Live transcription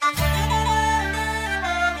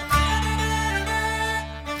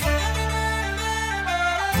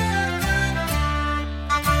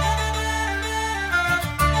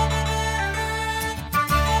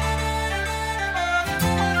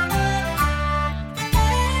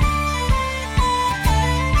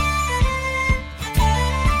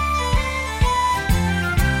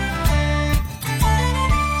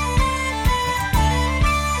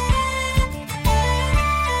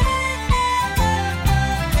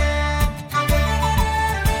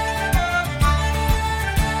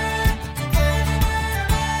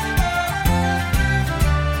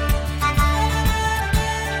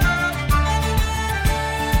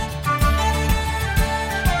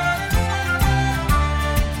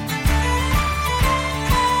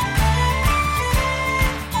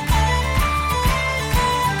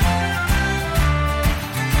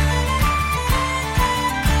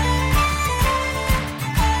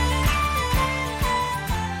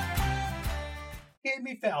gave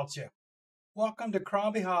me felt you. Welcome to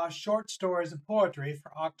Crombie Hawes Short Stories and Poetry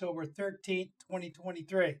for October 13th,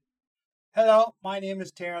 2023. Hello, my name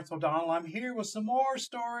is Terrence O'Donnell. I'm here with some more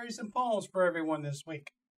stories and poems for everyone this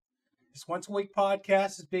week. This once-a-week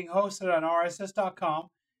podcast is being hosted on rss.com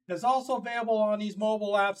and is also available on these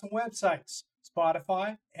mobile apps and websites: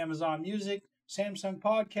 Spotify, Amazon Music, Samsung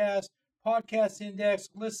Podcast, Podcast Index,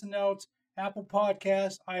 Listen Notes, Apple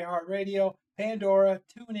Podcasts, iHeartRadio, Pandora,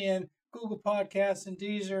 TuneIn, Google Podcasts, and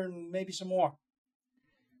Deezer, and maybe some more.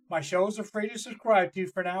 My shows are free to subscribe to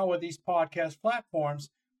for now with these podcast platforms,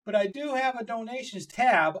 but I do have a donations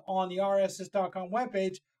tab on the rss.com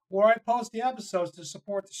webpage where I post the episodes to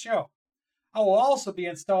support the show. I will also be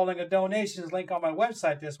installing a donations link on my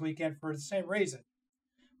website this weekend for the same reason,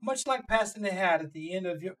 much like passing the hat at the end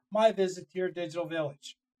of my visit to your digital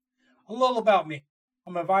village. A little about me.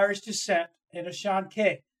 I'm of Irish descent and a Sean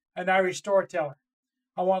Kay, an Irish storyteller.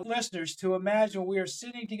 I want listeners to imagine we are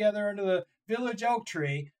sitting together under the village oak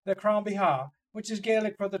tree, the Crombie Hawes, which is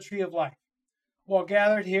Gaelic for the tree of life. While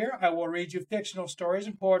gathered here, I will read you fictional stories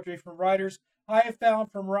and poetry from writers I have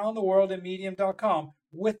found from around the world at medium.com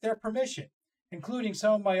with their permission, including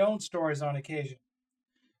some of my own stories on occasion.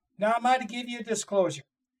 Now I'm going to give you a disclosure.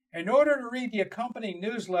 In order to read the accompanying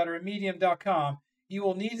newsletter at medium.com, you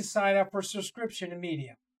will need to sign up for a subscription to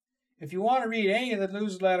Medium. If you want to read any of the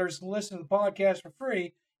newsletters and listen to the podcast for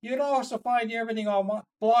free, you can also find everything on my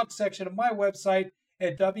blog section of my website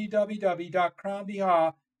at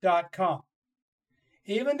www.crombiehaw.com.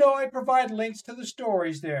 Even though I provide links to the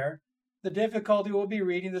stories there, the difficulty will be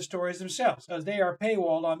reading the stories themselves, as they are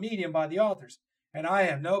paywalled on Medium by the authors, and I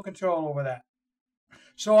have no control over that.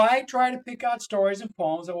 So I try to pick out stories and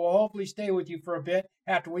poems that will hopefully stay with you for a bit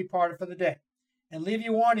after we part for the day, and leave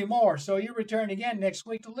you wanting more, so you return again next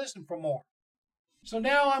week to listen for more. So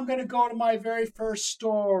now I'm going to go to my very first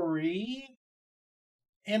story,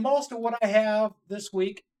 and most of what I have this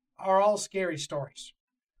week are all scary stories.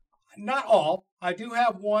 Not all. I do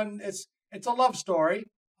have one. It's a love story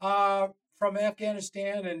from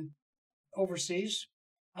Afghanistan and overseas,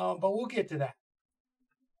 but we'll get to that.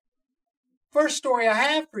 First story I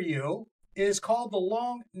have for you is called The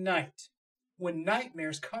Long Night, When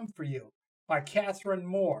Nightmares Come For You, by Catherine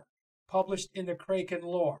Moore, published in the Kraken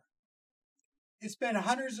Lore. It's been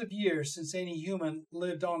hundreds of years since any human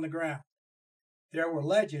lived on the ground. There were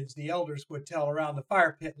legends the elders would tell around the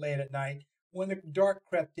fire pit late at night when the dark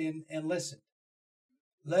crept in and listened.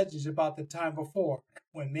 Legends about the time before,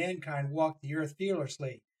 when mankind walked the earth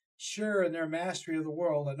fearlessly, sure in their mastery of the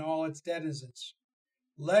world and all its denizens.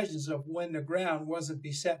 Legends of when the ground wasn't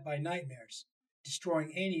beset by nightmares,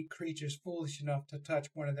 destroying any creatures foolish enough to touch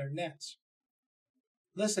one of their nets.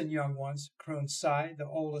 Listen, young ones, crooned Sai, the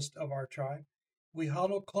oldest of our tribe. We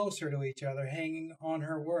huddled closer to each other, hanging on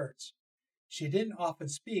her words. She didn't often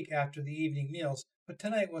speak after the evening meals, but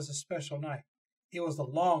tonight was a special night. It was the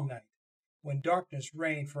long night, when darkness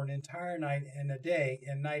reigned for an entire night and a day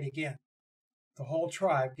and night again. The whole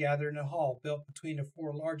tribe gathered in a hall built between the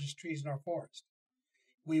four largest trees in our forest.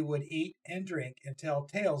 We would eat and drink and tell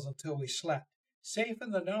tales until we slept, safe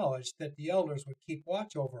in the knowledge that the elders would keep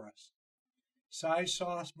watch over us. Sai's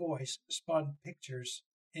soft voice spun pictures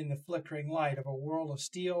in the flickering light of a world of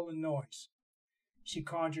steel and noise. She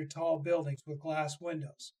conjured tall buildings with glass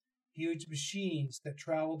windows, huge machines that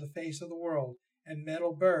traveled the face of the world, and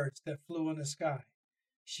metal birds that flew in the sky.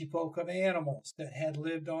 She spoke of animals that had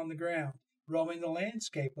lived on the ground, roaming the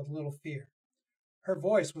landscape with little fear. Her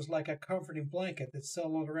voice was like a comforting blanket that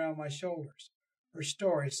settled around my shoulders. Her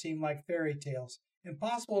stories seemed like fairy tales,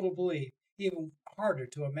 impossible to believe, even harder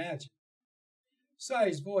to imagine.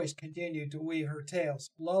 Sai's voice continued to weave her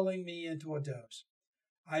tales, lulling me into a doze.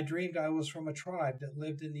 I dreamed I was from a tribe that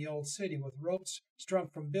lived in the old city with ropes strung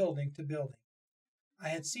from building to building. I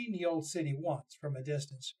had seen the old city once, from a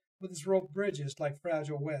distance, with its rope bridges like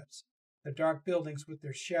fragile webs. The dark buildings with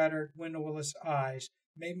their shattered, windowless eyes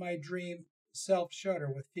made my dream self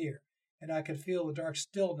shudder with fear, and I could feel the dark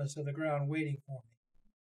stillness of the ground waiting for me.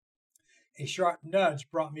 A sharp nudge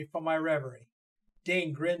brought me from my reverie.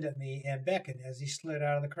 Dane grinned at me and beckoned as he slid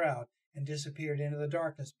out of the crowd and disappeared into the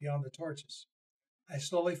darkness beyond the torches. I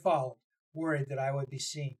slowly followed, worried that I would be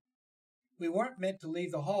seen. We weren't meant to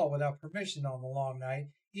leave the hall without permission on the long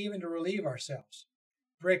night, even to relieve ourselves.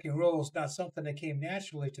 Breaking rules was not something that came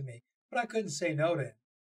naturally to me, but I couldn't say no to him.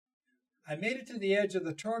 I made it to the edge of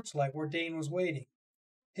the torchlight where Dane was waiting.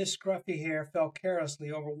 His scruffy hair fell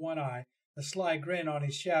carelessly over one eye, the sly grin on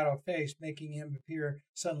his shadowed face making him appear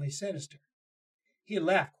suddenly sinister. He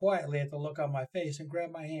laughed quietly at the look on my face and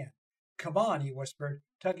grabbed my hand. "Come on," he whispered,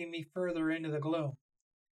 tugging me further into the gloom.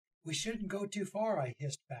 "We shouldn't go too far," I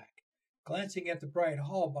hissed back. glancing at the bright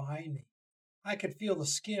hall behind me. I could feel the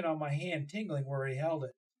skin on my hand tingling where he held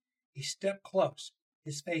it. He stepped close,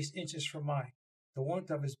 his face inches from mine. The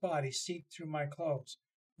warmth of his body seeped through my clothes.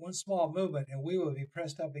 One small movement and we would be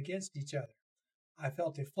pressed up against each other. I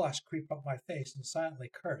felt a flush creep up my face and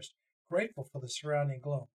silently cursed, grateful for the surrounding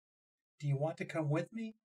gloom. Do you want to come with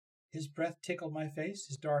me? His breath tickled my face,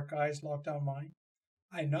 his dark eyes locked on mine.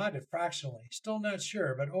 I nodded fractionally, still not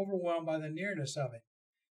sure, but overwhelmed by the nearness of it.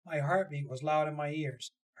 My heartbeat was loud in my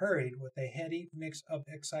ears, hurried with a heady mix of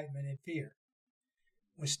excitement and fear.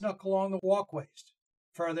 We snuck along the walkways,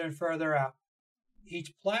 further and further out.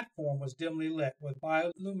 Each platform was dimly lit with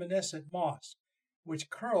bioluminescent moss, which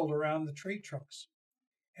curled around the tree trunks.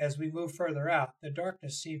 As we moved further out, the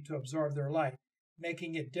darkness seemed to absorb their light,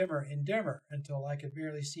 making it dimmer and dimmer until I could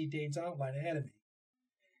barely see Dane's outline ahead of me.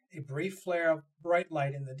 A brief flare of bright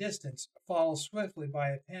light in the distance, followed swiftly by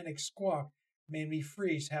a panicked squawk, made me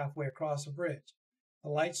freeze halfway across the bridge. The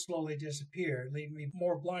light slowly disappeared, leaving me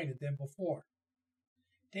more blinded than before.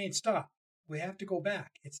 Dane, stop. We have to go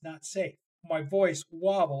back. It's not safe. My voice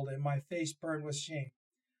wobbled and my face burned with shame.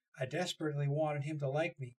 I desperately wanted him to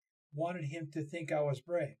like me, wanted him to think I was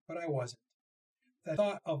brave, but I wasn't. The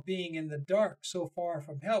thought of being in the dark so far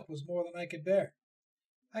from help was more than I could bear.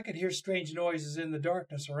 I could hear strange noises in the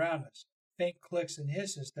darkness around us, faint clicks and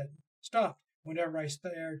hisses that stopped whenever I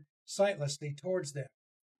stared sightlessly towards them.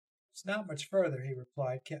 It's not much further, he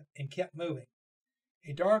replied, and kept moving.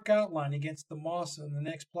 A dark outline against the moss on the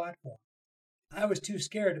next platform. I was too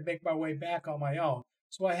scared to make my way back on my own,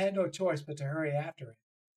 so I had no choice but to hurry after him.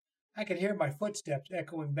 I could hear my footsteps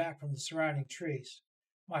echoing back from the surrounding trees.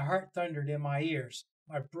 My heart thundered in my ears,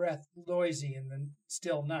 my breath noisy in the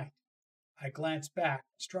still night. I glanced back,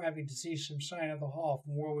 striving to see some sign of the hall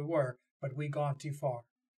from where we were, but we'd gone too far.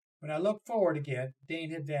 When I looked forward again,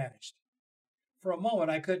 Dane had vanished. For a moment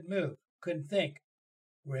I couldn't move, couldn't think.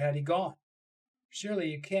 Where had he gone? Surely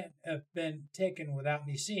you can't have been taken without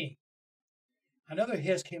me seeing. Another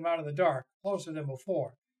hiss came out of the dark, closer than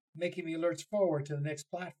before, making me lurch forward to the next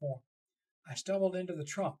platform. I stumbled into the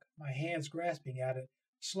trunk, my hands grasping at it,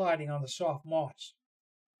 sliding on the soft moss.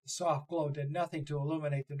 The soft glow did nothing to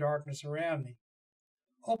illuminate the darkness around me.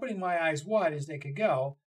 Opening my eyes wide as they could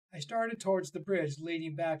go, I started towards the bridge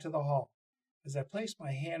leading back to the hall. As I placed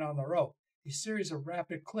my hand on the rope, a series of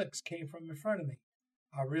rapid clicks came from in front of me.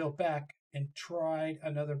 I reeled back and tried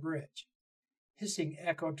another bridge. Hissing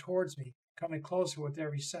echoed towards me, coming closer with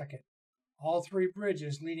every second. All three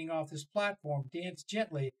bridges leading off this platform danced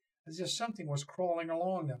gently as if something was crawling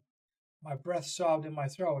along them. My breath sobbed in my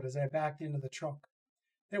throat as I backed into the trunk.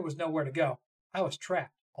 There was nowhere to go. I was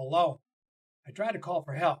trapped, alone. I tried to call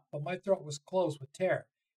for help, but my throat was closed with terror,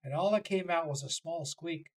 and all that came out was a small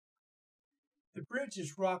squeak. The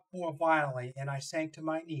bridges rocked more violently, and I sank to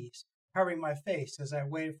my knees, covering my face as I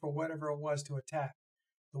waited for whatever it was to attack.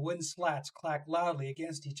 The wooden slats clacked loudly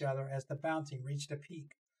against each other as the bouncing reached a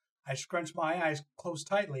peak. I scrunched my eyes closed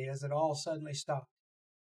tightly as it all suddenly stopped.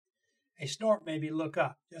 A snort made me look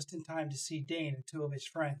up, just in time to see Dane and two of his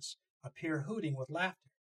friends appear hooting with laughter.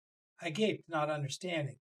 I gaped, not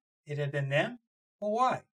understanding. It had been them? Well,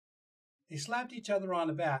 why? They slapped each other on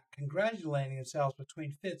the back, congratulating themselves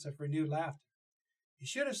between fits of renewed laughter. You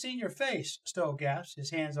should have seen your face, Stowe gasped, his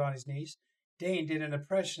hands on his knees. Dane did an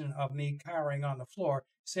impression of me cowering on the floor,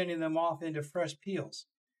 sending them off into fresh peals.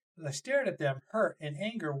 As I stared at them, hurt and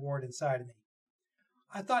anger warred inside of me.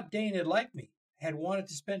 I thought Dane had liked me, had wanted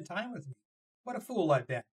to spend time with me. What a fool I'd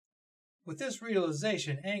been. With this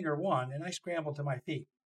realization, anger won, and I scrambled to my feet.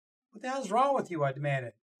 What the hell's wrong with you? I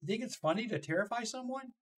demanded. You think it's funny to terrify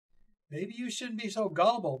someone? Maybe you shouldn't be so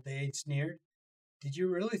gullible, Dane sneered. Did you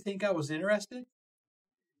really think I was interested?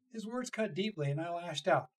 His words cut deeply, and I lashed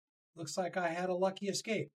out. Looks like I had a lucky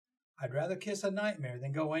escape. I'd rather kiss a nightmare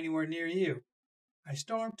than go anywhere near you. I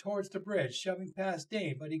stormed towards the bridge, shoving past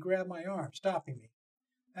Dane, but he grabbed my arm, stopping me.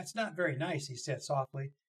 That's not very nice, he said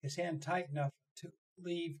softly, his hand tight enough to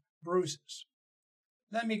leave bruises.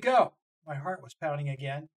 Let me go. My heart was pounding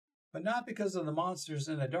again, but not because of the monsters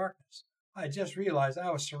in the darkness. I had just realized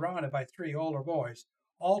I was surrounded by three older boys,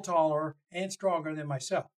 all taller and stronger than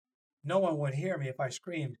myself. No one would hear me if I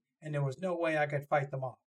screamed, and there was no way I could fight them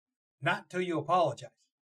off. Not until you apologize.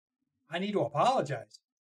 I need to apologize?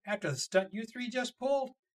 After the stunt you three just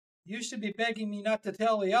pulled? You should be begging me not to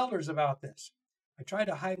tell the elders about this. I tried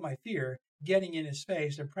to hide my fear, getting in his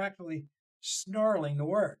face and practically snarling the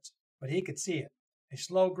words, but he could see it. A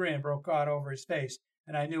slow grin broke out over his face,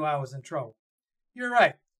 and I knew I was in trouble. You're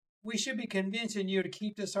right. We should be convincing you to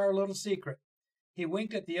keep this our little secret. He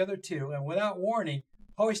winked at the other two, and without warning,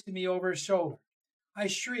 hoisted me over his shoulder. I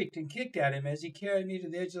shrieked and kicked at him as he carried me to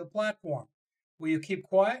the edge of the platform. Will you keep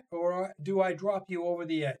quiet, or do I drop you over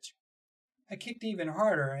the edge? I kicked even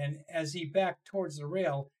harder, and as he backed towards the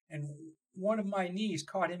rail, and one of my knees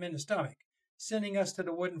caught him in the stomach, sending us to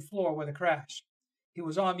the wooden floor with a crash. He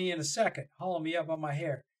was on me in a second, hauling me up on my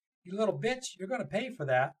hair. You little bitch, you're going to pay for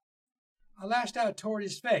that. I lashed out toward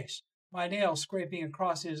his face, my nails scraping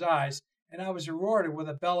across his eyes, and I was rewarded with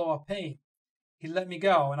a bellow of pain. He let me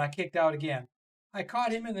go, and I kicked out again. I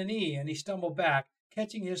caught him in the knee, and he stumbled back,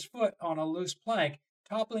 catching his foot on a loose plank,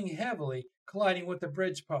 toppling heavily, colliding with the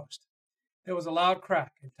bridge post. There was a loud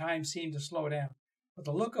crack, and time seemed to slow down. But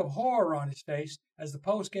the look of horror on his face, as the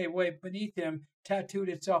post gave way beneath him, tattooed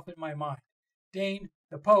itself in my mind. Dane,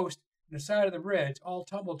 the post, and the side of the bridge all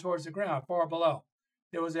tumbled towards the ground far below.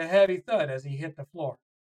 There was a heavy thud as he hit the floor.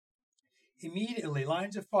 Immediately,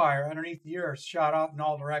 lines of fire underneath the earth shot out in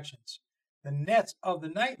all directions. The nets of the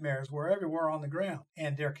nightmares were everywhere on the ground,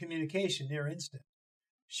 and their communication near instant.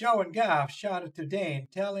 Show and Gaff shouted to Dane,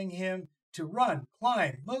 telling him to run,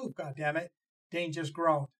 climb, move, goddammit. Dane just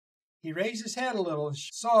groaned. He raised his head a little and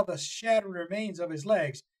saw the shattered remains of his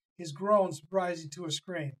legs, his groans rising to a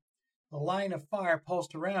scream. The line of fire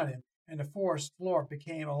pulsed around him, and the forest floor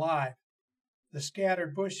became alive. The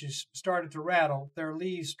scattered bushes started to rattle, their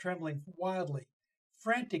leaves trembling wildly.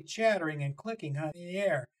 Frantic chattering and clicking hung in the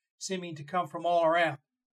air, seeming to come from all around.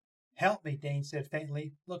 Help me, Dane said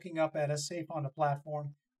faintly, looking up at us safe on the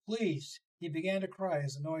platform. Please. He began to cry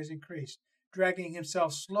as the noise increased, dragging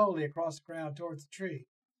himself slowly across the ground towards the tree.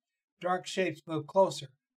 Dark shapes moved closer,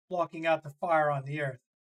 blocking out the fire on the earth.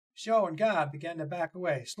 Show and God began to back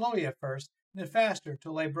away, slowly at first, and then faster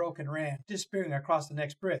till they broke and ran, disappearing across the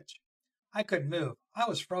next bridge. I couldn't move. I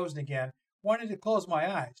was frozen again, wanting to close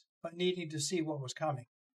my eyes, but needing to see what was coming.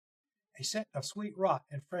 A scent of sweet rot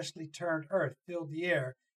and freshly turned earth filled the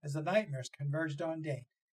air as the nightmares converged on Dane,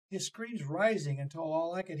 his screams rising until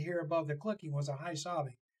all I could hear above the clicking was a high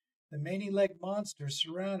sobbing. The many-legged monsters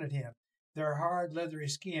surrounded him, their hard, leathery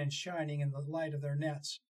skin shining in the light of their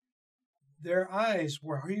nets. Their eyes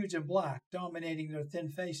were huge and black, dominating their thin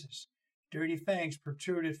faces. Dirty fangs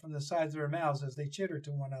protruded from the sides of their mouths as they chittered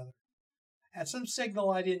to one another. At some signal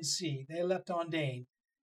I didn't see, they leapt on Dane,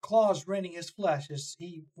 claws rending his flesh as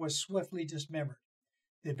he was swiftly dismembered.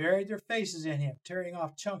 They buried their faces in him, tearing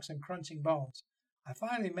off chunks and crunching bones. I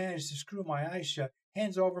finally managed to screw my eyes shut,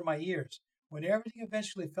 hands over my ears. When everything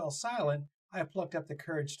eventually fell silent, I plucked up the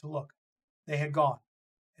courage to look. They had gone.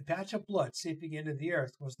 A patch of blood seeping into the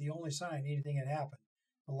earth was the only sign anything had happened.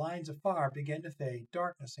 The lines of fire began to fade,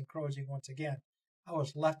 darkness encroaching once again. I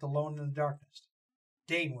was left alone in the darkness.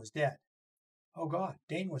 Dane was dead. Oh God,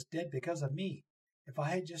 Dane was dead because of me. If I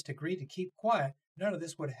had just agreed to keep quiet, none of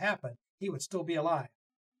this would happen. He would still be alive.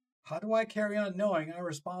 How do I carry on knowing I'm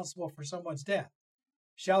responsible for someone's death?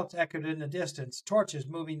 Shouts echoed in the distance, torches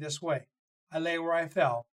moving this way. I lay where I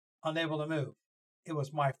fell, unable to move. It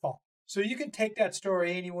was my fault. So you can take that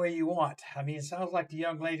story any way you want. I mean, it sounds like the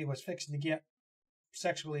young lady was fixing to get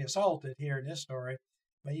sexually assaulted here in this story,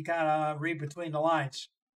 but you kind of read between the lines.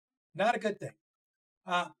 Not a good thing.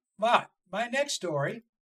 But my next story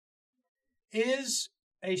is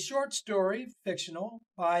a short story, fictional,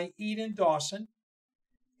 by Eden Dawson,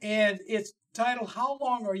 and it's titled, How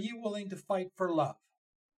Long Are You Willing to Fight for Love?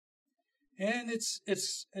 And it's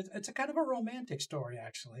a kind of a romantic story,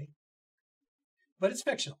 actually, but it's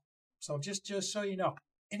fictional. So just so you know,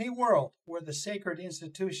 in a world where the sacred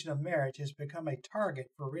institution of marriage has become a target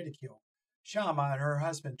for ridicule, Shama and her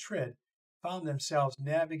husband Trid found themselves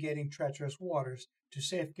navigating treacherous waters to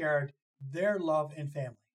safeguard their love and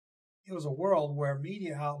family. It was a world where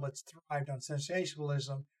media outlets thrived on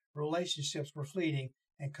sensationalism, relationships were fleeting,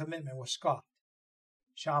 and commitment was scoffed.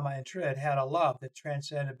 Shama and Trid had a love that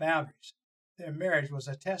transcended boundaries. Their marriage was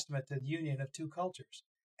a testament to the union of two cultures,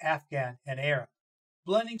 Afghan and Arab,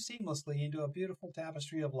 blending seamlessly into a beautiful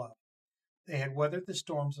tapestry of love. They had weathered the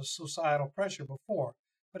storms of societal pressure before,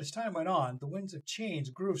 but as time went on, the winds of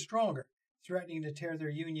change grew stronger, threatening to tear their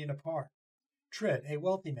union apart. Trid, a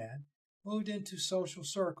wealthy man, moved into social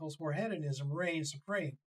circles where hedonism reigned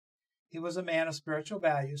supreme. He was a man of spiritual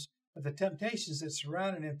values, but the temptations that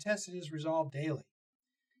surrounded him tested his resolve daily.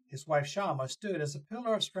 His wife Shama stood as a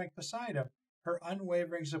pillar of strength beside him, her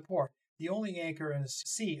unwavering support, the only anchor in a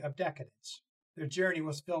sea of decadence. Their journey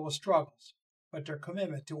was filled with struggles, but their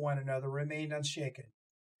commitment to one another remained unshaken.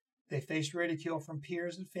 They faced ridicule from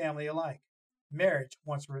peers and family alike. Marriage,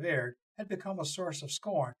 once revered, had become a source of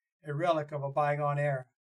scorn, a relic of a bygone era.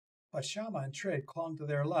 But Shama and Trid clung to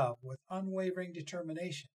their love with unwavering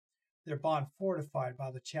determination, their bond fortified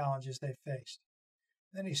by the challenges they faced.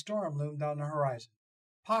 Then a storm loomed on the horizon.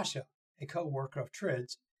 Pasha, a co-worker of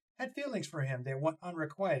Trid's, had feelings for him that went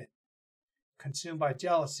unrequited. Consumed by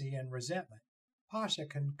jealousy and resentment, Pasha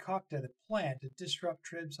concocted a plan to disrupt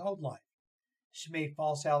Trid's home life. She made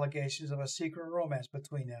false allegations of a secret romance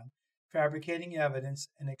between them, fabricating evidence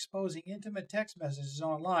and exposing intimate text messages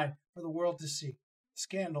online for the world to see. The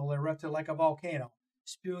scandal erupted like a volcano,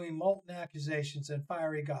 spewing molten accusations and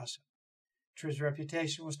fiery gossip. Trid's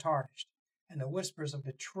reputation was tarnished, and the whispers of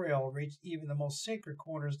betrayal reached even the most sacred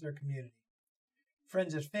corners of their community.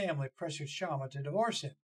 Friends and family pressured Shama to divorce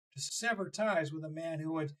him, to sever ties with a man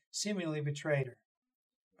who had seemingly betrayed her.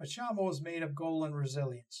 But Shama was made of golden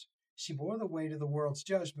resilience. She bore the weight of the world's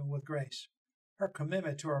judgment with grace, her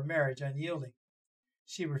commitment to her marriage unyielding.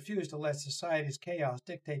 She refused to let society's chaos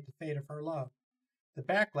dictate the fate of her love. The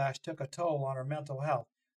backlash took a toll on her mental health,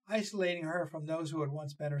 isolating her from those who had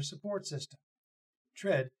once been her support system.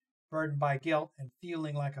 Trid, burdened by guilt and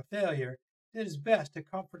feeling like a failure, did his best to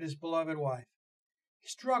comfort his beloved wife. He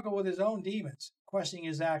struggled with his own demons, questioning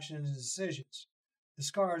his actions and decisions. The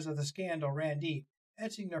scars of the scandal ran deep,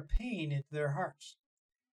 etching their pain into their hearts.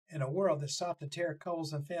 In a world that sought to tear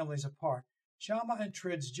couples and families apart, Shama and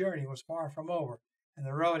Trid's journey was far from over, and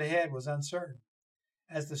the road ahead was uncertain.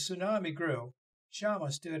 As the tsunami grew,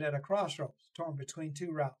 Shama stood at a crossroads, torn between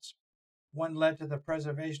two routes. One led to the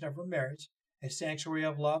preservation of her marriage, a sanctuary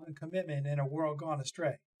of love and commitment in a world gone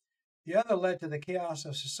astray. The other led to the chaos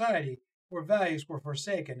of society, where values were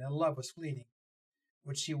forsaken and love was fleeting.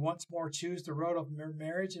 Would she once more choose the road of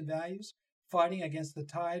marriage and values, fighting against the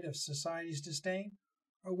tide of society's disdain?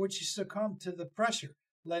 Or would she succumb to the pressure,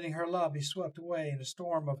 letting her love be swept away in a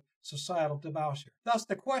storm of societal debauchery? Thus,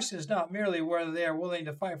 the question is not merely whether they are willing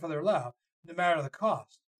to fight for their love, no matter the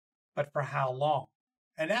cost, but for how long.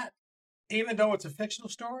 And that, even though it's a fictional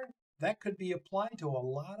story, that could be applied to a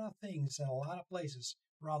lot of things in a lot of places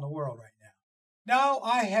around the world right now. Now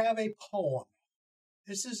I have a poem.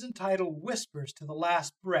 This is entitled Whispers to the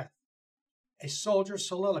Last Breath, a Soldier's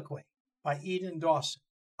Soliloquy by Eden Dawson.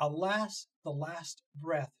 Alas, the last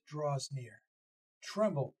breath draws near.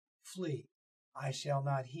 Tremble, flee, I shall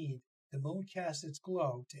not heed. The moon casts its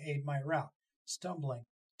glow to aid my route. Stumbling,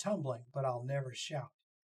 tumbling, but I'll never shout.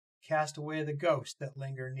 Cast away the ghosts that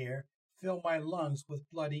linger near. Fill my lungs with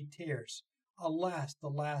bloody tears. Alas, the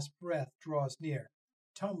last breath draws near.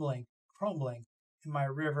 Tumbling, crumbling in my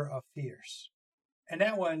river of fears. And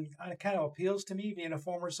that one kind of appeals to me, being a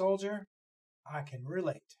former soldier. I can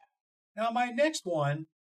relate. Now, my next one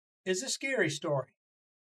is a scary story.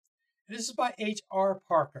 This is by H.R.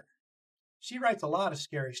 Parker. She writes a lot of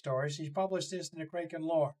scary stories. She published this in the Kraken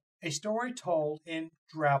Lore. A story told in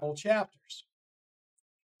drabble chapters.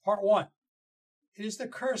 Part 1. It is the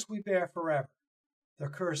curse we bear forever, the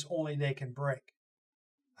curse only they can break.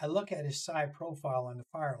 I look at his side profile in the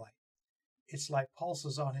firelight. Its light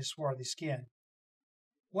pulses on his swarthy skin.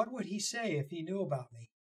 What would he say if he knew about me?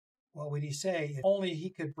 What would he say if only he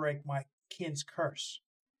could break my kin's curse?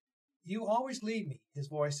 You always leave me, his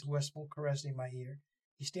voice is wistful, caressing my ear.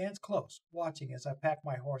 He stands close, watching as I pack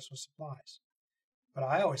my horse with supplies. But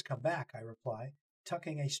I always come back, I reply,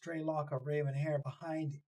 tucking a stray lock of raven hair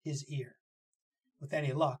behind his ear. With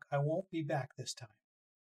any luck, I won't be back this time.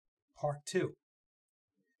 Part 2.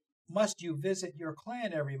 Must you visit your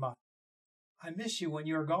clan every month? I miss you when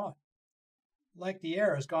you're gone. Like the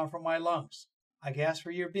air is gone from my lungs. I gasp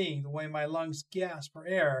for your being the way my lungs gasp for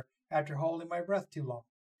air after holding my breath too long.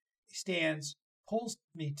 He stands, pulls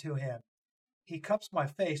me to him. He cups my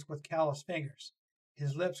face with callous fingers.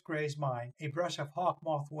 His lips graze mine, a brush of hawk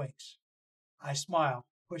moth wings. I smile,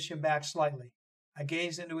 push him back slightly. I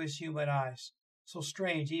gaze into his human eyes, so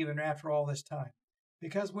strange even after all this time.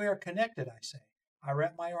 Because we are connected, I say. I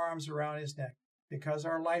wrap my arms around his neck, because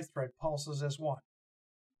our life thread pulses as one.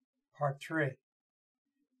 Part 3.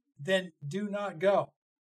 Then do not go.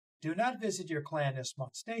 Do not visit your clan this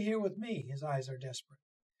month. Stay here with me. His eyes are desperate.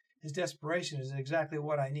 His desperation is exactly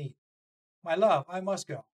what I need. My love, I must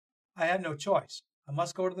go. I have no choice. I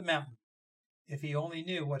must go to the mountain. If he only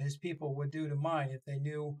knew what his people would do to mine if they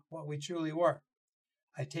knew what we truly were.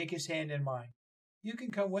 I take his hand in mine. You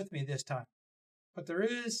can come with me this time. But there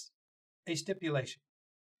is a stipulation.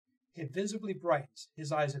 It visibly brightens,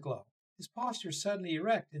 his eyes aglow. His posture suddenly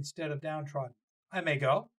erect instead of downtrodden. I may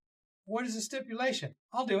go? What is the stipulation?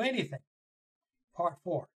 I'll do anything. Part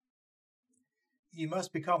 4. You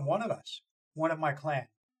must become one of us, one of my clan,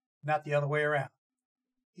 not the other way around.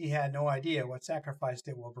 He had no idea what sacrifice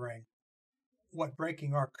it will bring, what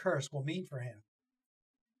breaking our curse will mean for him.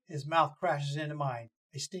 His mouth crashes into mine,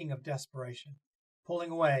 a sting of desperation.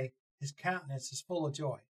 Pulling away, his countenance is full of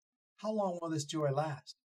joy. How long will this joy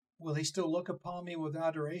last? Will he still look upon me with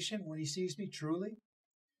adoration when he sees me truly?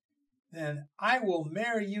 Then I will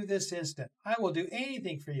marry you this instant. I will do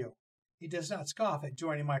anything for you. He does not scoff at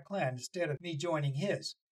joining my clan instead of me joining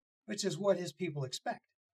his, which is what his people expect.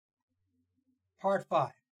 Part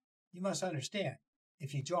 5. You must understand,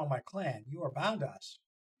 if you join my clan, you are bound to us.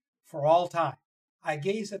 For all time. I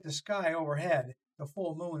gaze at the sky overhead. The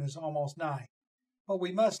full moon is almost nigh. But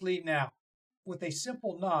we must leave now. With a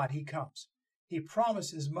simple nod he comes. He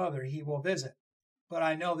promises mother he will visit. But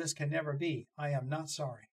I know this can never be. I am not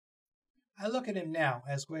sorry. I look at him now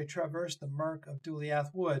as we traverse the murk of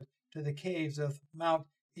Duliath Wood to the caves of Mount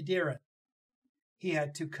Idiran. He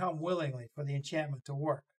had to come willingly for the enchantment to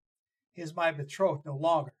work. He is my betrothed no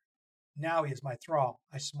longer. Now he is my thrall.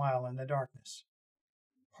 I smile in the darkness.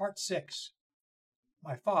 Part 6.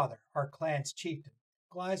 My father, our clan's chieftain,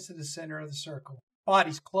 glides to the center of the circle.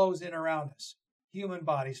 Bodies close in around us. Human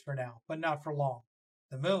bodies for now, but not for long.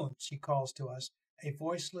 The moon, she calls to us, a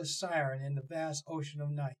voiceless siren in the vast ocean of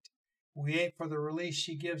night. We wait for the release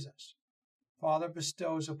she gives us. Father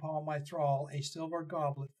bestows upon my thrall a silver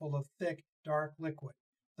goblet full of thick, dark liquid,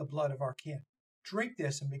 the blood of our kin. Drink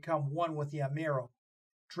this and become one with the Amiro.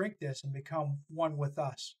 Drink this and become one with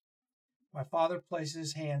us. My father places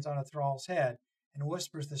his hands on a thrall's head and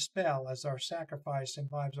whispers the spell as our sacrifice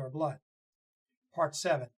imbibes our blood. Part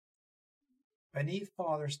 7. Beneath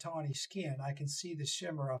father's tawny skin, I can see the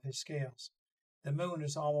shimmer of his scales. The moon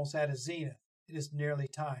is almost at its zenith. It is nearly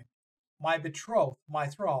time. My betrothed, my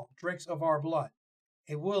thrall, drinks of our blood,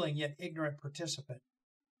 a willing yet ignorant participant.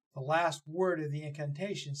 The last word of the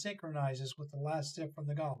incantation synchronizes with the last sip from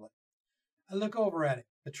the goblet. I look over at it,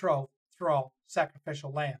 betrothed, thrall,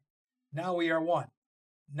 sacrificial lamb. Now we are one.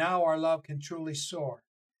 Now our love can truly soar.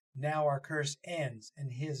 Now our curse ends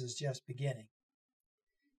and his is just beginning.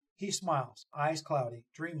 He smiles, eyes cloudy,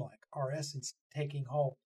 dreamlike, our essence taking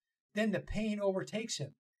hold. Then the pain overtakes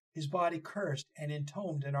him, his body cursed and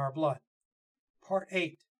entombed in our blood. Part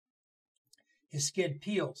 8. His skin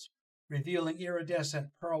peels, revealing iridescent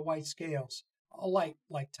pearl-white scales, alight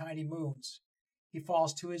like tiny moons. He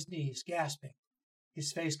falls to his knees, gasping.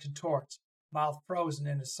 His face contorts, mouth frozen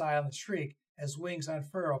in a silent shriek as wings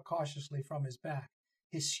unfurl cautiously from his back.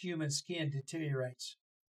 His human skin deteriorates.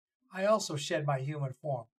 I also shed my human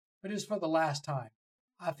form, but it is for the last time.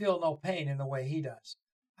 I feel no pain in the way he does.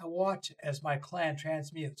 I watch as my clan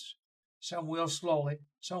transmutes. Some wheel slowly,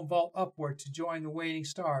 some vault upward to join the waiting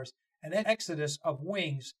stars, an exodus of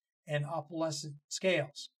wings and opalescent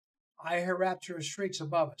scales. I hear rapturous shrieks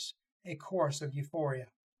above us, a chorus of euphoria.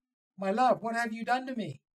 My love, what have you done to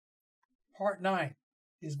me? Part 9.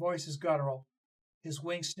 His voice is guttural. His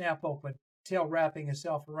wings snap open, tail wrapping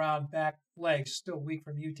itself around back legs still weak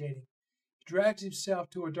from mutating. He drags himself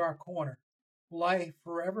to a dark corner. Will I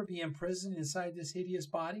forever be imprisoned inside this hideous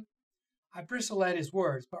body? I bristle at his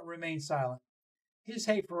words, but remain silent. His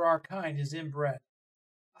hate for our kind is inbred.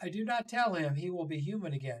 I do not tell him he will be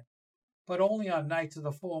human again, but only on nights of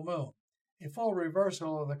the full moon, a full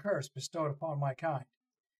reversal of the curse bestowed upon my kind.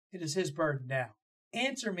 It is his burden now.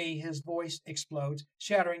 Answer me, his voice explodes,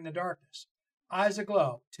 shattering the darkness. Eyes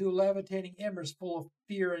aglow, two levitating embers full of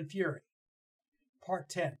fear and fury. Part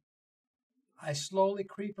 10. I slowly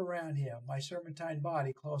creep around him, my serpentine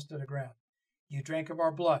body close to the ground. You drank of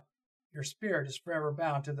our blood. Your spirit is forever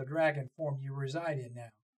bound to the dragon form you reside in now.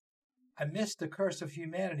 I miss the curse of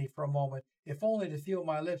humanity for a moment, if only to feel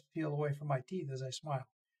my lips peel away from my teeth as I smile.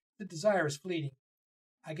 The desire is fleeting.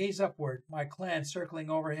 I gaze upward, my clan circling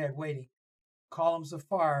overhead, waiting. Columns of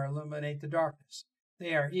fire illuminate the darkness.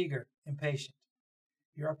 They are eager, impatient.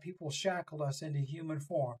 Your people shackled us into human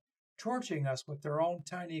form, torturing us with their own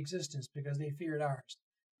tiny existence because they feared ours.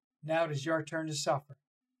 Now it is your turn to suffer.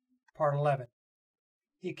 Part 11.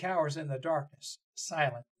 He cowers in the darkness,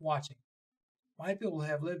 silent, watching. My people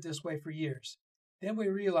have lived this way for years. Then we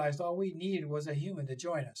realized all we needed was a human to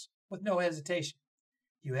join us, with no hesitation.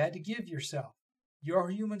 You had to give yourself, your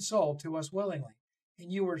human soul, to us willingly,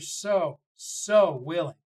 and you were so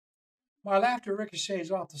willing. My laughter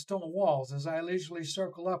ricochets off the stone walls as I leisurely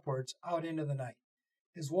circle upwards out into the night.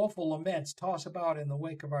 His woeful laments toss about in the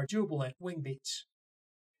wake of our jubilant wing beats.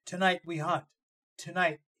 Tonight we hunt.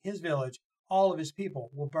 Tonight his village, all of his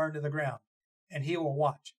people, will burn to the ground, and he will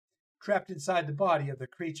watch, trapped inside the body of the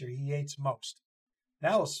creature he hates most.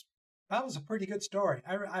 That was a pretty good story.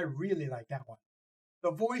 I really like that one.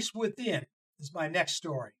 The Voice Within is my next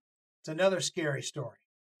story. It's another scary story.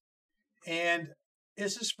 And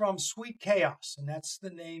this is from Sweet Chaos, and that's the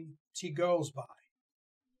name she goes by.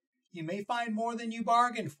 You may find more than you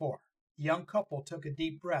bargained for. The young couple took a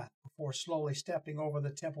deep breath before slowly stepping over the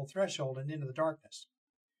temple threshold and into the darkness.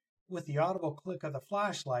 With the audible click of the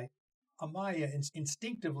flashlight, Amaya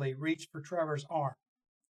instinctively reached for Trevor's arm.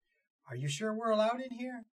 Are you sure we're allowed in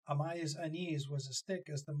here? Amaya's unease was as thick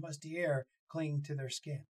as the musty air clinging to their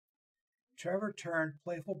skin. Trevor turned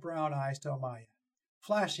playful brown eyes to Amaya,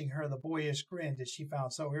 flashing her the boyish grin that she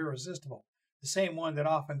found so irresistible, the same one that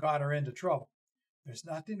often got her into trouble. There's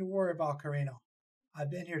nothing to worry about, Carino.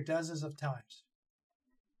 I've been here dozens of times.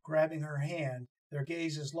 Grabbing her hand, their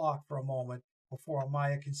gazes locked for a moment before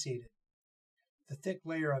Amaya conceded. The thick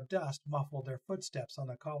layer of dust muffled their footsteps on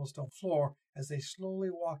the cobblestone floor as they slowly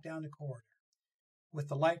walked down the corridor. With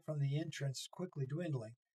the light from the entrance quickly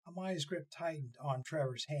dwindling, Amaya's grip tightened on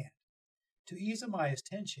Trevor's hand. To ease Amaya's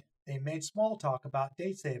tension, they made small talk about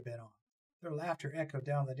dates they had been on. Their laughter echoed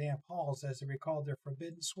down the damp halls as they recalled their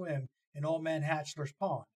forbidden swim in Old Man Hatchler's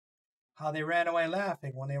pond, how they ran away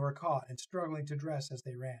laughing when they were caught and struggling to dress as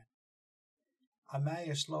they ran.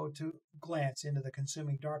 Amaya slowed to glance into the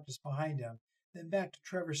consuming darkness behind them, then back to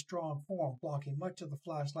Trevor's strong form blocking much of the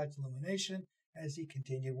flashlight's illumination as he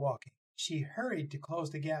continued walking. She hurried to close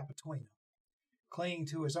the gap between them, clinging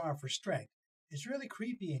to his arm for strength. It's really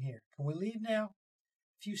creepy in here. Can we leave now?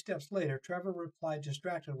 A few steps later, Trevor replied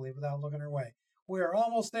distractedly without looking her way. We are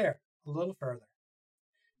almost there, a little further.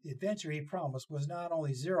 The adventure he promised was not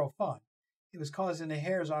only zero fun, it was causing the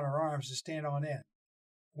hairs on her arms to stand on end.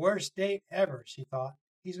 Worst date ever, she thought.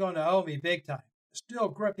 He's going to owe me big time. Still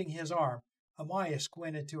gripping his arm, Amaya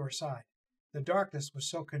squinted to her side. The darkness was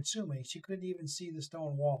so consuming she couldn't even see the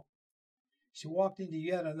stone wall. She walked into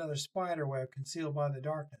yet another spider web concealed by the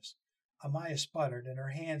darkness. Amaya sputtered, and her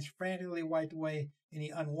hands frantically wiped away any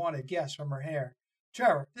unwanted guests from her hair.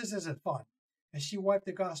 Trevor, this isn't fun. As she wiped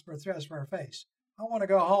the gossamer threads from her face, I want to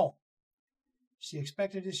go home. She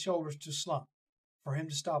expected his shoulders to slump, for him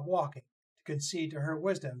to stop walking, to concede to her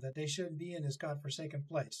wisdom that they shouldn't be in this godforsaken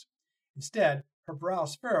place. Instead, her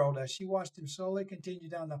brows furrowed as she watched him slowly continue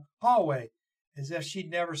down the hallway as if she'd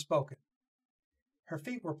never spoken. Her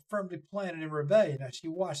feet were firmly planted in rebellion as she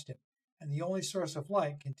watched him, and the only source of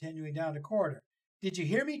light continuing down the corridor. Did you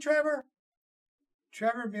hear me, Trevor?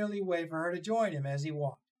 Trevor merely waved for her to join him as he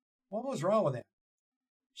walked. What was wrong with him?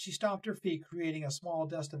 She stomped her feet, creating a small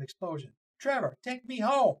dust of explosion. Trevor, take me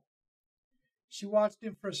home! She watched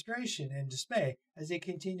in frustration and dismay as he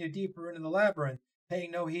continued deeper into the labyrinth,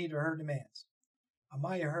 paying no heed to her demands.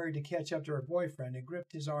 Amaya hurried to catch up to her boyfriend and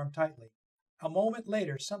gripped his arm tightly. A moment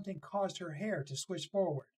later, something caused her hair to switch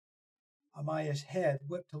forward. Amaya's head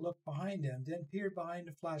whipped to look behind them, then peered behind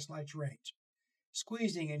the flashlight's range.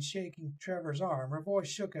 Squeezing and shaking Trevor's arm, her voice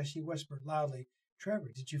shook as she whispered loudly,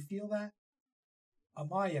 Trevor, did you feel that?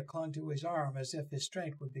 Amaya clung to his arm as if his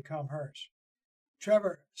strength would become hers.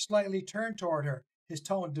 Trevor slightly turned toward her, his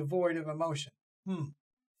tone devoid of emotion.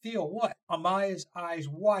 Feel what? Amaya's eyes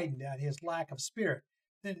widened at his lack of spirit,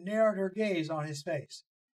 then narrowed her gaze on his face.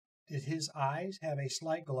 Did his eyes have a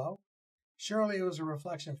slight glow? Surely it was a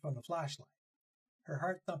reflection from the flashlight. Her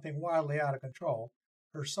heart thumping wildly out of control,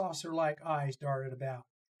 her saucer-like eyes darted about.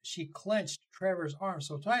 She clenched Trevor's arm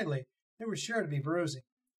so tightly there was sure to be bruising.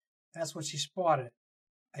 That's when she spotted it,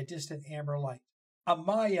 a distant amber light.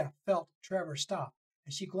 Amaya felt Trevor stop,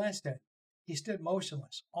 and she glanced at him. He stood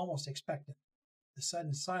motionless, almost expectant. The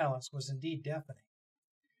sudden silence was indeed deafening.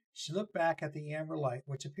 She looked back at the amber light,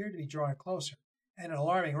 which appeared to be drawing closer, at an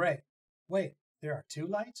alarming rate. Wait, there are two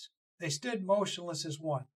lights? They stood motionless as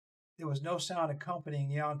one. There was no sound accompanying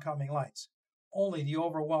the oncoming lights, only the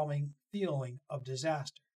overwhelming feeling of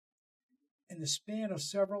disaster. In the span of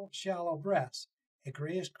several shallow breaths, a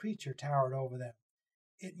grayish creature towered over them.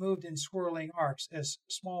 It moved in swirling arcs as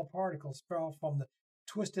small particles fell from the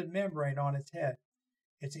twisted membrane on its head.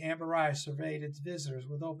 Its amber eyes surveyed its visitors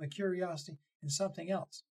with open curiosity and something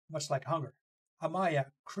else, much like hunger.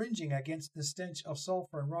 Amaya, cringing against the stench of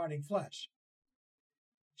sulfur and rotting flesh.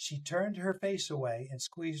 She turned her face away and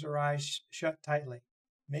squeezed her eyes shut tightly.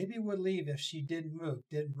 Maybe it would leave if she didn't move,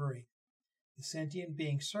 didn't breathe. The sentient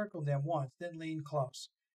being circled them once, then leaned close,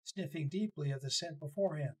 sniffing deeply of the scent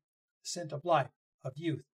before him, the scent of life, of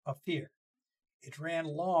youth, of fear. It ran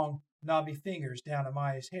long, knobby fingers down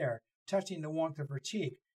Amaya's hair, touching the warmth of her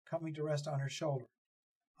cheek, coming to rest on her shoulder.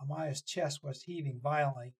 Amaya's chest was heaving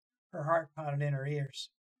violently, her heart pounded in her ears.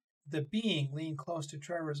 The being leaned close to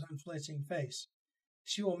Trevor's unflinching face.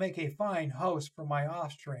 She will make a fine host for my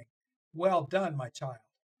offspring. Well done, my child.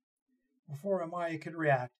 Before Amaya could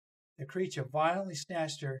react, the creature violently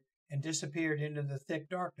snatched her and disappeared into the thick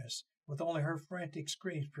darkness, with only her frantic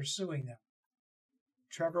screams pursuing them.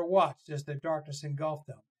 Trevor watched as the darkness engulfed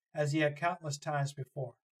them, as he had countless times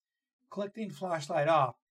before. Clicking the flashlight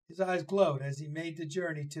off, his eyes glowed as he made the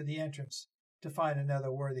journey to the entrance to find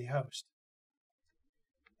another worthy host.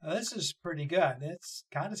 Now, this is pretty good. It's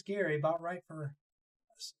kind of scary, about right for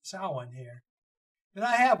Samhain here. Then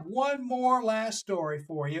I have one more last story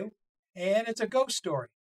for you, and it's a ghost story.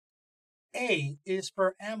 A is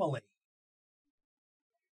for Emily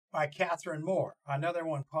by Catherine Moore, another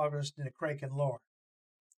one published in the Kraken lore.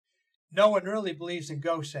 No one really believes in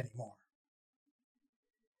ghosts anymore.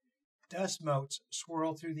 Dust motes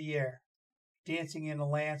swirl through the air, dancing in a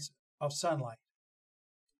lance of sunlight.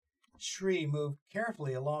 Shri moved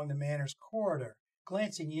carefully along the manor's corridor,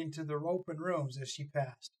 glancing into the open rooms as she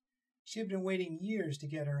passed. She had been waiting years to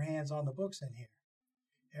get her hands on the books in here.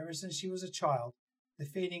 Ever since she was a child, the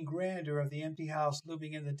fading grandeur of the empty house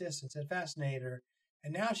looming in the distance had fascinated her,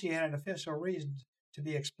 and now she had an official reason to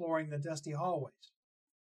be exploring the dusty hallways.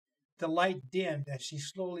 The light dimmed as she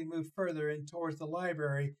slowly moved further in towards the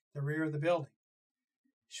library, the rear of the building.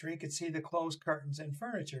 Shri could see the closed curtains and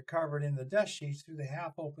furniture covered in the dust sheets through the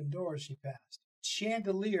half-open doors she passed.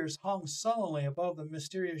 Chandeliers hung sullenly above the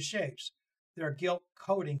mysterious shapes, their gilt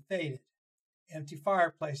coating faded. Empty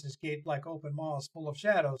fireplaces gaped like open maws full of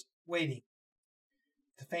shadows, waiting.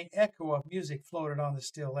 The faint echo of music floated on the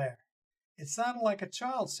still air. It sounded like a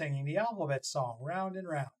child singing the alphabet song, round and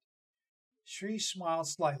round. Shri smiled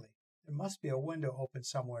slightly. There must be a window open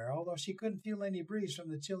somewhere, although she couldn't feel any breeze from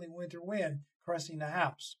the chilling winter wind caressing the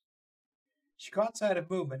house. She caught sight of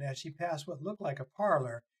movement as she passed what looked like a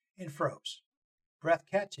parlor and froze, breath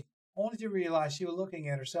catching, only to realize she was looking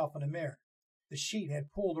at herself in a mirror. The sheet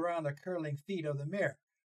had pulled around the curling feet of the mirror,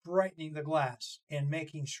 brightening the glass and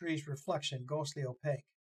making Shri's reflection ghostly opaque.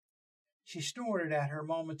 She snorted at her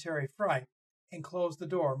momentary fright and closed the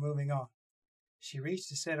door, moving on. She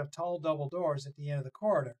reached a set of tall double doors at the end of the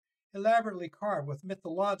corridor, elaborately carved with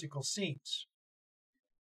mythological scenes.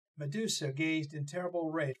 Medusa gazed in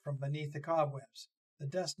terrible rage from beneath the cobwebs, the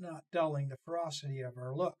dust not dulling the ferocity of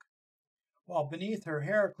her look. While beneath her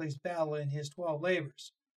Heracles battled in his 12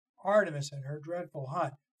 labors. Artemis and her dreadful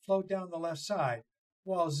hunt flowed down the left side,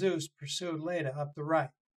 while Zeus pursued Leda up the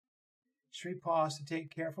right. Shri paused to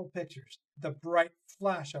take careful pictures, the bright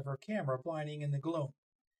flash of her camera blinding in the gloom.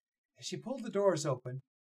 As she pulled the doors open,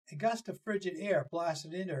 a gust of frigid air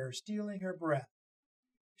blasted into her, stealing her breath.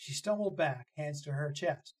 She stumbled back, hands to her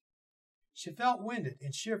chest. She felt winded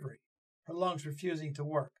and shivery, her lungs refusing to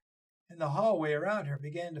work, and the hallway around her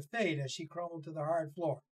began to fade as she crumbled to the hard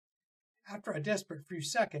floor. After a desperate few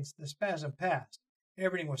seconds, the spasm passed.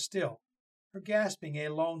 Everything was still, her gasping a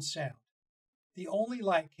lone sound. The only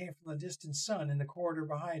light came from the distant sun in the corridor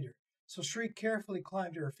behind her, so Shri carefully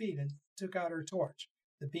climbed to her feet and took out her torch,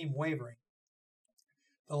 the beam wavering.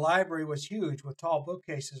 The library was huge, with tall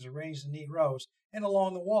bookcases arranged in neat rows and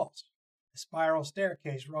along the walls. A spiral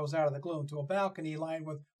staircase rose out of the gloom to a balcony lined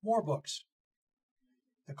with more books.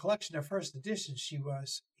 The collection of first editions she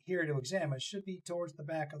was here to examine should be towards the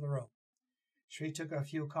back of the room. Shri took a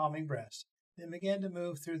few calming breaths, then began to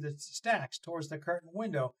move through the stacks towards the curtained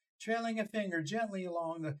window, trailing a finger gently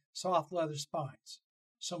along the soft leather spines.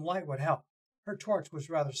 Some light would help. Her torch was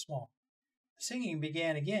rather small. The singing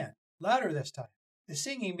began again, louder this time. The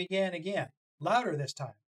singing began again, louder this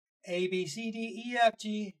time. A, B, C, D, E, F,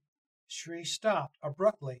 G. Shri stopped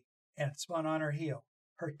abruptly and spun on her heel,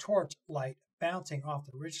 her torch light bouncing off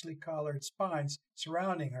the richly colored spines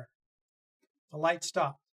surrounding her. The light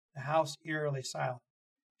stopped, the house eerily silent.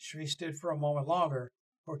 Shri stood for a moment longer,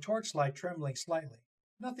 her torchlight trembling slightly.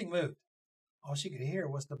 Nothing moved. All she could hear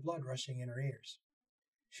was the blood rushing in her ears.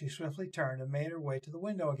 She swiftly turned and made her way to the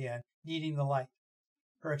window again, needing the light.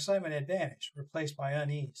 Her excitement had vanished, replaced by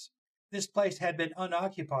unease. This place had been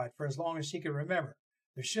unoccupied for as long as she could remember.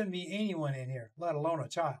 There shouldn't be anyone in here, let alone a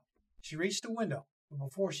child. She reached the window, but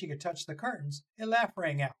before she could touch the curtains, a laugh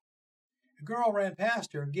rang out. A girl ran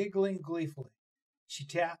past her, giggling gleefully. She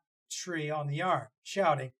tapped Shri on the arm,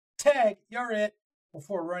 shouting, "Tag, you're it,"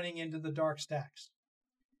 before running into the dark stacks.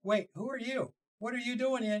 "Wait, who are you? What are you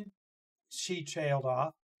doing in?" She trailed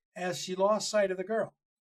off, as she lost sight of the girl.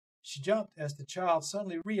 She jumped as the child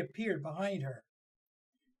suddenly reappeared behind her.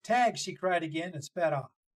 "Tag," she cried again and sped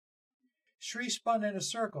off. Shri spun in a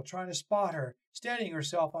circle, trying to spot her, steadying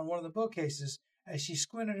herself on one of the bookcases as she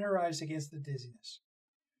squinted her eyes against the dizziness.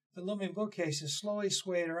 The looming bookcases slowly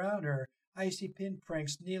swayed around her, icy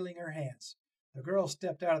pinpricks needling her hands. The girl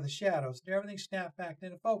stepped out of the shadows, and everything snapped back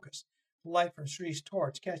into focus, the light from Shri's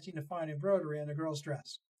torch catching the fine embroidery on the girl's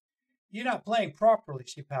dress. "You're not playing properly,"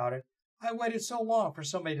 she pouted. "I waited so long for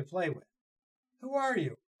somebody to play with." "Who are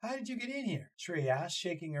you? How did you get in here?" Shri asked,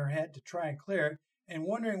 shaking her head to try and clear it, and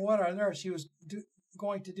wondering what on earth she was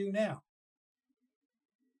going to do now.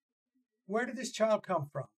 Where did this child come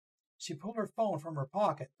from? She pulled her phone from her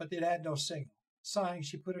pocket, but it had no signal. Sighing,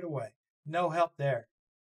 she put it away. No help there.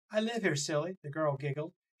 "I live here, silly," the girl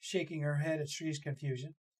giggled, shaking her head at Shri's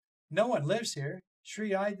confusion. "No one lives here.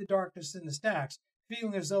 Shri eyed the darkness in the stacks,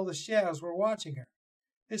 feeling as though the shadows were watching her.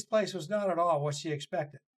 This place was not at all what she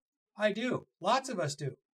expected. I do. Lots of us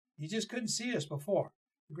do. You just couldn't see us before.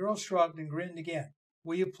 The girl shrugged and grinned again.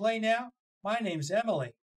 Will you play now? My name's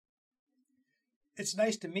Emily. It's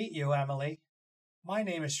nice to meet you, Emily. My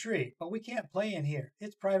name is Shri, but we can't play in here.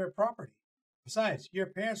 It's private property. Besides, your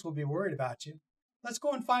parents will be worried about you. Let's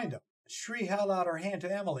go and find them. Shri held out her hand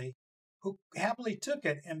to Emily, who happily took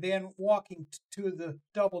it and began walking to the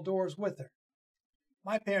double doors with her.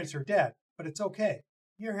 My parents are dead, but it's okay.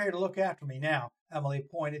 You're here to look after me now, Emily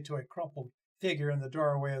pointed to a crumpled figure in the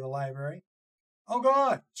doorway of the library. Oh,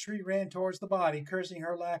 God! Shri ran towards the body, cursing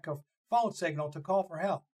her lack of phone signal to call for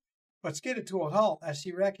help, but skidded to a halt as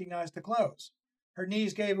she recognized the clothes. Her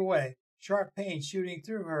knees gave away, sharp pain shooting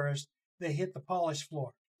through her as they hit the polished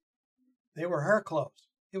floor. They were her clothes.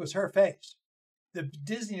 It was her face. The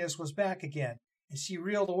dizziness was back again, and she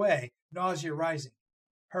reeled away, nausea rising.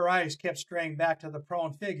 Her eyes kept straying back to the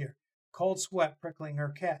prone figure, cold sweat prickling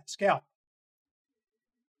her scalp.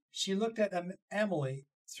 She looked at Emily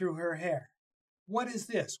through her hair. What is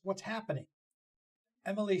this? What's happening?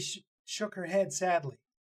 Emily shook her head sadly.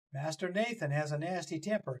 Master Nathan has a nasty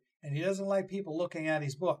temper, and he doesn't like people looking at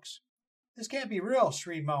his books. This can't be real,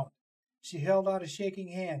 Shri moaned. She held out a shaking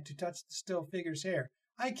hand to touch the still figure's hair.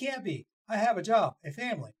 I can't be. I have a job, a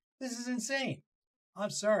family. This is insane. I'm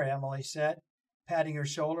sorry, Emily said, patting her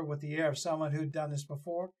shoulder with the air of someone who'd done this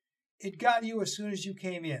before. It got you as soon as you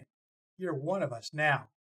came in. You're one of us now.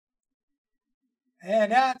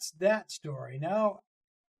 And that's that story. Now,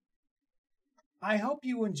 I hope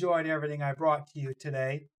you enjoyed everything I brought to you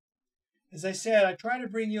today. As I said, I try to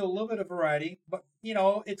bring you a little bit of variety, but,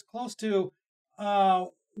 it's close to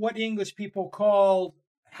what English people call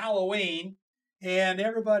Halloween, and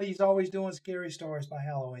everybody's always doing scary stories by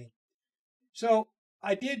Halloween. So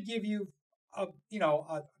I did give you a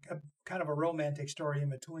kind of a romantic story in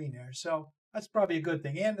between there, so that's probably a good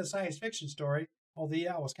thing. And the science fiction story, although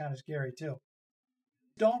that was kind of scary too.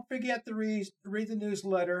 Don't forget to read the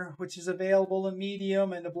newsletter, which is available in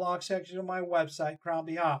Medium and the blog section of my website,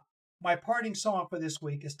 Crombie Hop. My parting song for this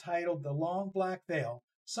week is titled The Long Black Veil,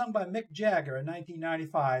 sung by Mick Jagger in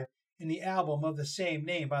 1995 in the album of the same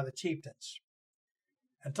name by the Chieftains.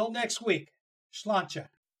 Until next week, Sláinte.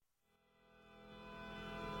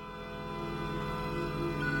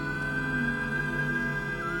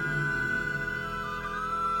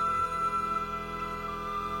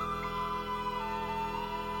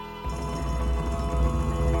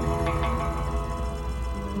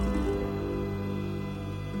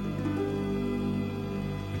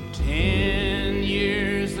 10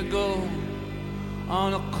 years ago,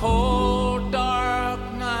 on a cold, dark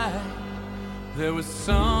night, there was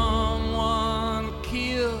someone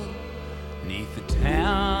killed neath the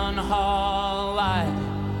town hall light.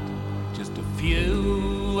 Just a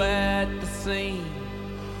few at the scene,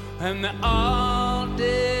 and they all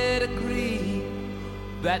did agree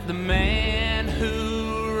that the man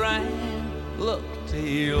who ran looked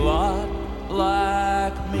a lot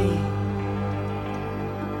like me.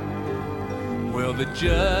 Well, the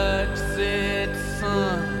judge said,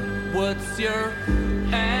 son, what's your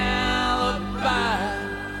alibi?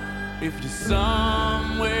 If you're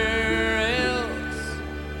somewhere else,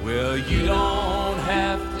 well, you don't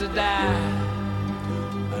have to die.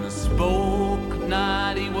 And I spoke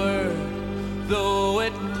not a word, though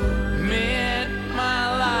it meant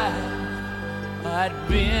my life. I'd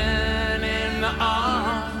been in the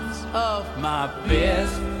arms of my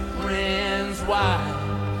best friend's wife.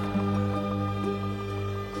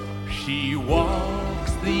 She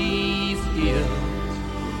walks these hills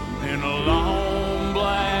in a long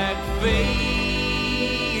black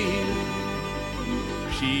veil.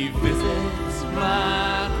 She visits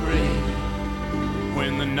my grave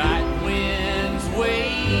when the night winds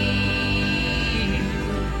wail.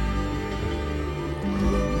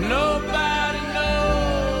 Nobody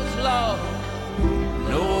knows, Lord,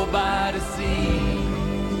 nobody sees,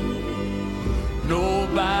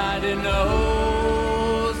 nobody knows.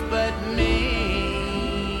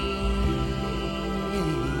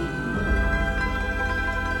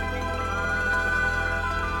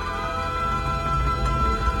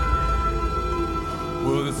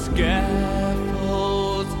 Well, the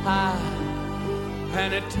scaffold's high,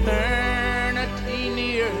 and eternity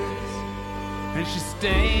nears, and she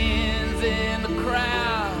stands in the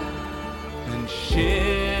crowd and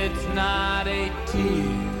sheds not a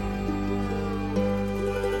tear.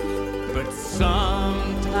 But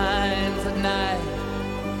sometimes at night,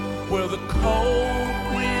 well, the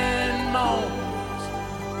cold wind moans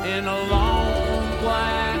in a long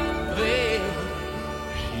black veil.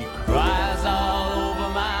 She cries all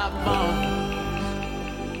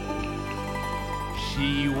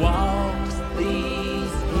She walks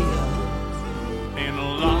these hills in a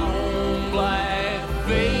long black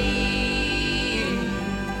veil.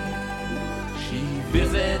 She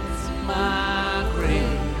visits my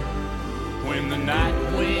grave when the night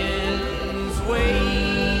winds wail.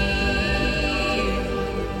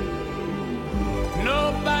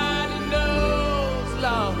 Nobody knows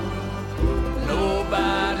love,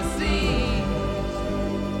 nobody sees,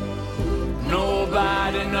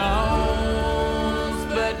 nobody knows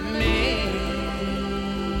but me.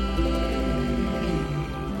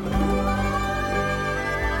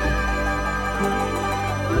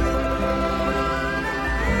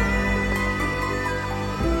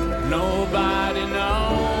 Nobody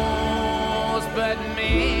knows but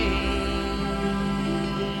me.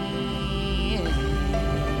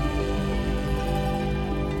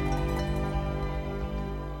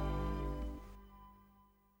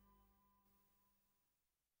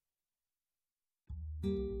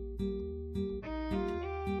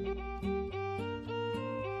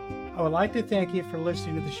 I would like to thank you for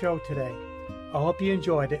listening to the show today. I hope you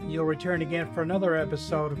enjoyed it and you'll return again for another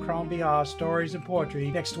episode of Crombie Ha's Stories and Poetry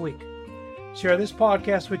next week. Share this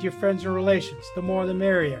podcast with your friends and relations, the more the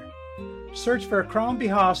merrier. Search for Crombie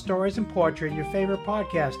Ha Stories and Poetry in your favorite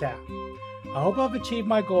podcast app. I hope I've achieved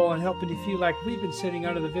my goal in helping you feel like we've been sitting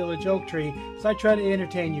under the village oak tree as I try to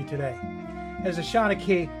entertain you today. As a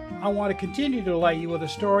Shawnee, I want to continue to delight you with a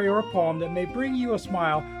story or a poem that may bring you a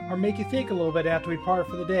smile or make you think a little bit after we part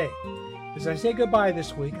for the day. As I say goodbye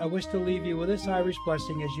this week, I wish to leave you with this Irish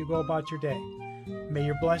blessing as you go about your day. May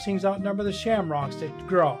your blessings outnumber the shamrocks that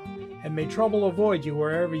grow, and may trouble avoid you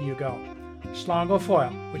wherever you go. Slán go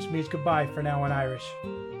fóill, which means goodbye for now in Irish.